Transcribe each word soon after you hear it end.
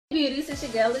beauties? It's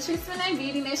your girl Latrice Renee,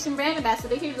 Beauty Nation brand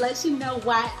ambassador, here to let you know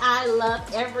why I love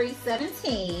Every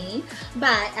 17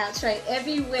 by Outre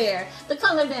Everywear. The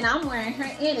color that I'm wearing her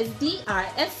in is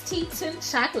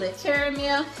DRST2 Chocolate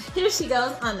Caramel. Here she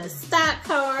goes on the stock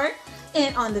card,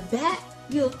 and on the back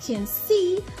you can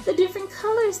see the different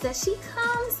colors that she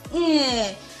comes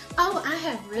in. Oh, I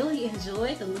have really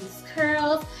enjoyed the loose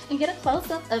curls, and get a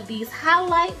close-up of these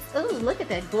highlights. Oh, look at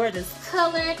that gorgeous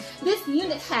color. This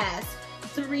unit has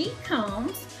 3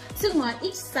 combs, 2 on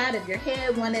each side of your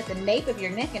head, 1 at the nape of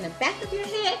your neck and the back of your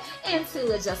head, and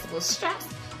 2 adjustable straps,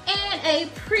 and a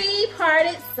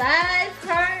pre-parted side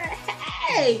part.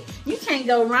 Hey, you can't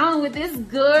go wrong with this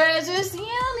gorgeous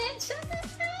unit. Check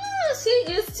it out. She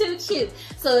is too cute.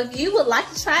 So if you would like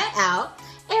to try it out,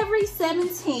 Every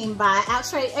 17 by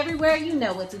Outre Everywhere, you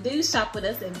know what to do. Shop with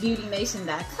us at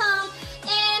beautynation.com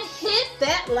and hit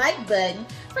that like button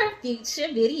for future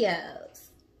videos.